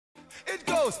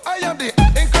goes. I am the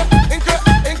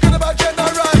incredible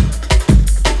general.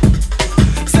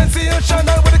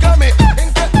 Sensational with the comment.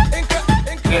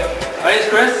 My name is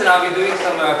Chris, and I'll be doing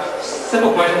some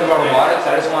simple questions about robotics.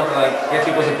 I just want to get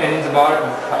people's opinions about it,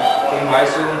 getting high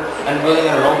soon, and building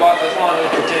a robot. I just want to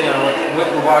continue on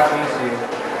what robotics means to you.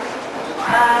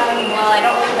 Well, I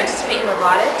don't really participate in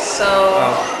robotics, so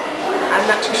I'm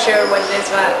not too sure what it is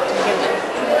about to begin with.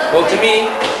 Well, to me,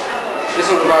 this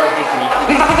is what robotics means to me.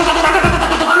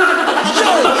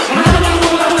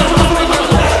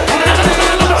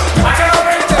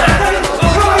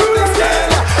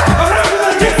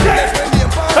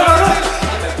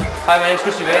 Hi, my name is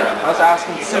Chris Rivest. I was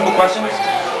asking simple questions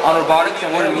on robotics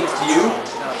and what it means to you.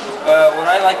 What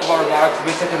I like about robotics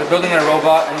is basically the building a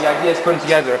robot and the idea is putting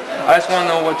together. I just want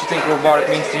to know what you think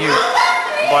robotic means to you.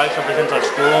 Robotics represents our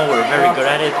school. We're very good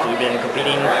at it. We've been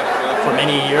competing for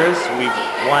many years. We've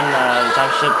won the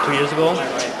championship 2 years ago,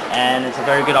 and it's a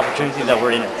very good opportunity that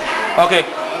we're in it. Okay,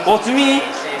 well to me,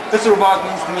 this is what robotic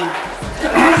means to me.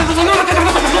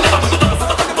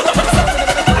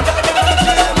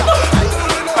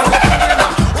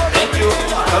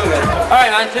 Alright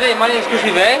man, today my name is Chris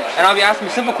Rivest, and I'll be asking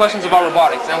you simple questions about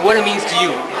robotics and what it means to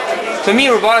you. To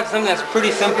me, robotics is something that's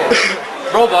pretty simple.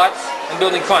 Robots and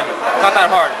building fun. It's not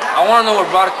that hard. I want to know what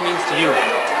robotics means to you.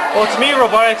 Well, to me,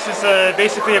 robotics is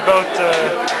basically about,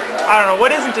 I don't know,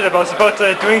 what isn't it about? It's about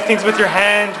doing things with your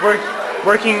hand,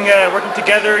 working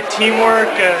together, teamwork,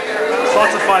 it's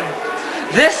lots of fun.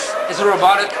 This is what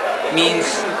robotic means,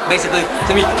 basically,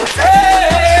 to me.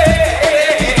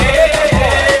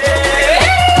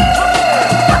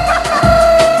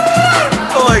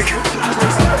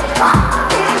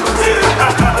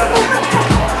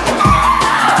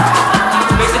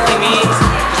 Basically means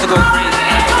just to go crazy.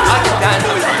 I can dance.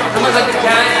 Someone's like to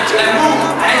dance and move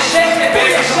and shake it,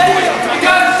 baby, shake it. You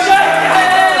gotta shake it.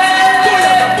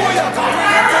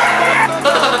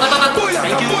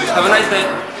 Thank you. Have a nice day.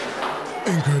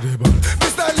 Incredible.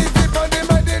 Mr.